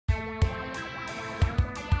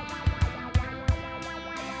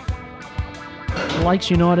Lakes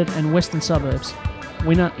United and Western Suburbs.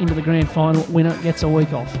 Winner into the grand final. Winner gets a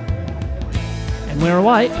week off. And we're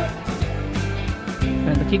away.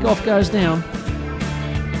 And the kick-off goes down.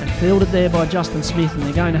 And fielded there by Justin Smith. And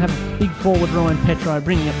they're going to have a big forward, Ryan Petro,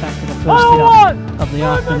 bringing it back to the first hit of the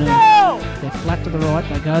afternoon. They're flat to the right.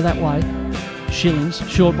 They go that way. Shillings,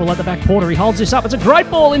 short ball at the back. Porter, he holds this up. It's a great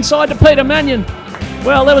ball inside to Peter Mannion.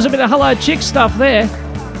 Well, there was a bit of hello chick stuff there.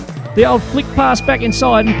 The old flick pass back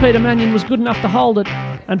inside, and Peter Mannion was good enough to hold it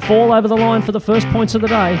and fall over the line for the first points of the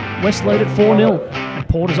day. West lead at 4-0. And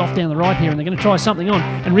Porter's off down the right here, and they're going to try something on.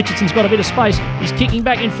 And Richardson's got a bit of space. He's kicking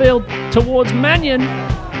back in field towards Mannion.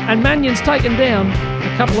 And Mannion's taken down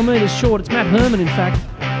a couple of metres short. It's Matt Herman, in fact.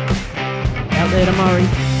 Out there to Murray.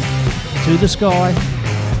 To the sky.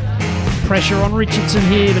 Pressure on Richardson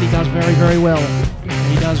here, but he does very, very well.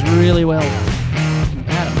 He does really well.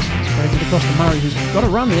 Adams spreads it across to Murray, who's got a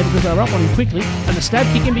run there because they're up on him quickly. And the stab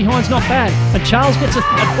kick in behind's not bad. And Charles gets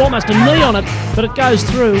almost a knee on it, but it goes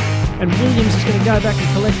through. And Williams is going to go back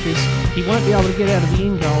and collect this. He won't be able to get out of the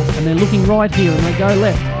in goal. And they're looking right here, and they go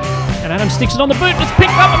left. And Adams sticks it on the boot, and it's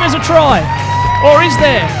picked up, and there's a try. Or is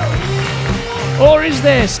there? Or is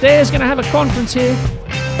there? Stair's going to have a conference here.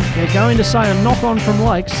 They're going to say a knock-on from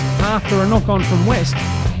Lakes after a knock-on from West.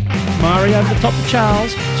 Murray over the top to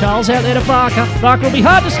Charles. Charles out there to Barker. Barker will be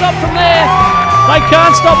hard to stop from there. They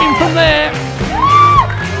can't stop him from there.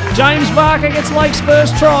 James Barker gets Lakes'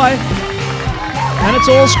 first try. And it's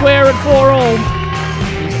all square at 4-all.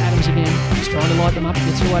 Here's Adams again. He's trying to light them up. He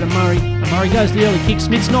gets away to Murray. And Murray goes the early kick.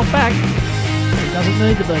 Smith's not back. But it doesn't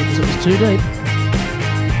need to be because it was too deep.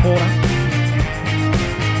 Porter.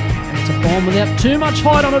 And it's a bomb without too much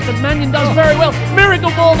height on it, but Mannion does very well. Miracle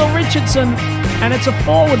ball to Richardson. And it's a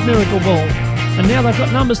forward miracle ball. And now they've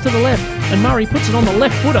got numbers to the left. And Murray puts it on the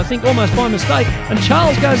left foot, I think, almost by mistake. And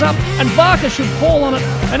Charles goes up, and Barker should fall on it.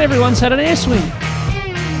 And everyone's had an air swing.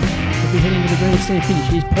 We'll be heading to the grandstand finish.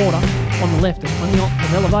 Here's Porter on the left. There's plenty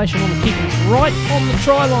of elevation on the kick. It's right on the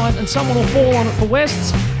try line, and someone will fall on it for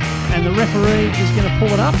Wests. And the referee is going to pull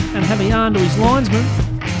it up and have a yarn to his linesman.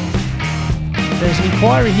 There's an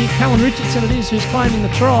inquiry here. Callan Richardson it is who's claiming the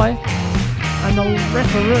try. And the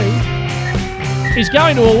referee is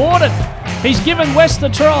going to award it. He's given West the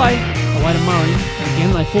try. Away to Murray. And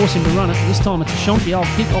again, they force him to run it. This time it's a shonky old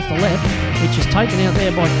kick off the left, which is taken out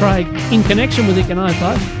there by Craig in connection with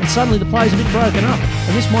Ikonopo. And suddenly the play's a bit broken up.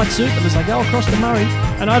 And this might suit them as they go across to Murray.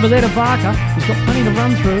 And over there to Barker, who's got plenty to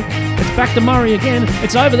run through. It's back to Murray again.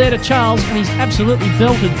 It's over there to Charles, and he's absolutely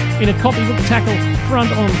belted in a copybook tackle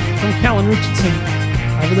front on from Callan Richardson.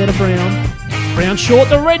 Over there to Brown. Brown short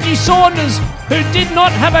to Reggie Saunders, who did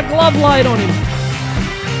not have a glove laid on him.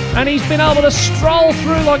 And he's been able to stroll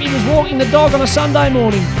through like he was walking the dog on a Sunday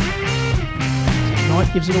morning. Knight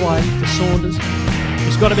gives it away to Saunders.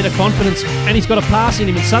 He's got a bit of confidence, and he's got a pass in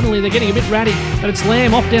him, and suddenly they're getting a bit ratty. And it's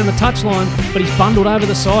Lamb off down the touchline, but he's bundled over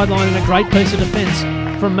the sideline in a great piece of defence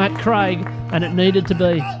from Matt Craig, and it needed to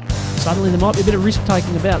be. Suddenly there might be a bit of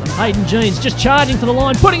risk-taking about them. Hayden Jeans just charging for the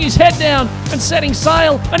line, putting his head down and setting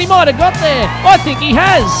sail, and he might have got there. I think he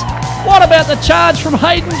has. What about the charge from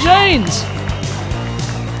Hayden Jeans?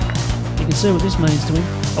 You can see what this means to him.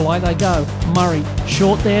 Away they go. Murray,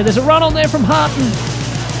 short there. There's a run on there from Harton.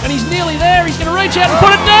 And he's nearly there. He's going to reach out and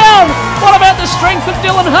put it down. What about the strength of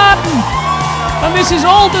Dylan Harton? And this is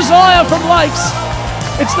all desire from Lakes.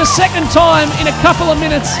 It's the second time in a couple of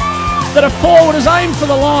minutes that a forward has aimed for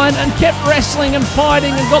the line and kept wrestling and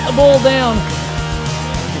fighting and got the ball down.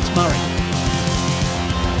 It's Murray.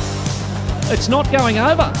 It's not going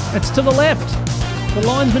over. It's to the left. The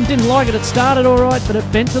linesman didn't like it. It started all right, but it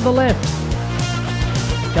bent to the left.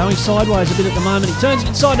 Going sideways a bit at the moment. He turns it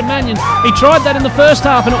inside to Mannion. He tried that in the first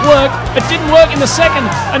half and it worked. It didn't work in the second.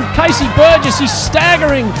 And Casey Burgess, he's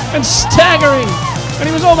staggering and staggering. And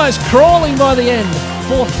he was almost crawling by the end.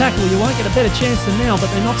 Fourth tackle, you won't get a better chance than now, but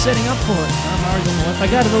they're not setting up for it. Murray's on the left. They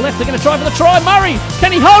go to the left. They're going to try for the try. Murray,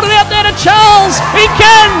 can he hold it out there to Charles? He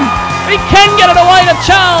can! He can get it away to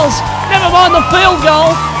Charles. Never mind the field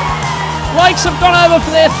goal. Lakes have gone over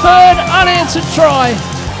for their third unanswered try.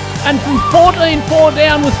 And from 14-4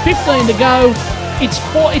 down with 15 to go, it's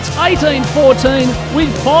 18-14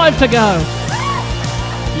 with 5 to go.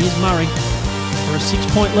 Here's Murray for a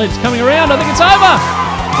 6-point lead. It's coming around. I think it's over.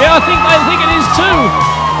 Yeah, I think they think it is too.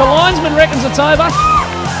 The linesman reckons it's over.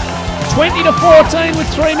 20-14 with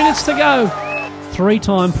 3 minutes to go.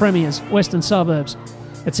 Three-time premiers, Western Suburbs.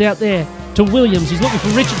 It's out there to Williams. He's looking for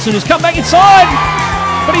Richardson, who's come back inside.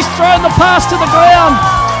 But he's thrown the pass to the ground.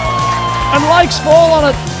 And Lakes fall on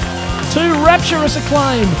it. To rapturous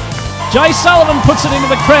acclaim. Jay Sullivan puts it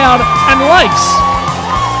into the crowd, and Lakes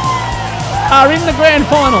are in the grand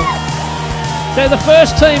final. They're the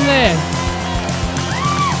first team there.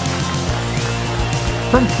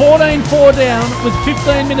 From 14-4 down with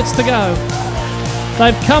 15 minutes to go.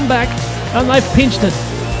 They've come back and they've pinched it.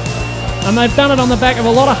 And they've done it on the back of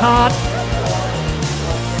a lot of heart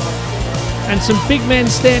and some big men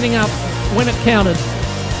standing up when it counted.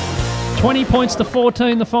 20 points to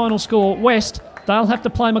 14, the final score. West, they'll have to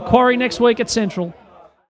play Macquarie next week at Central.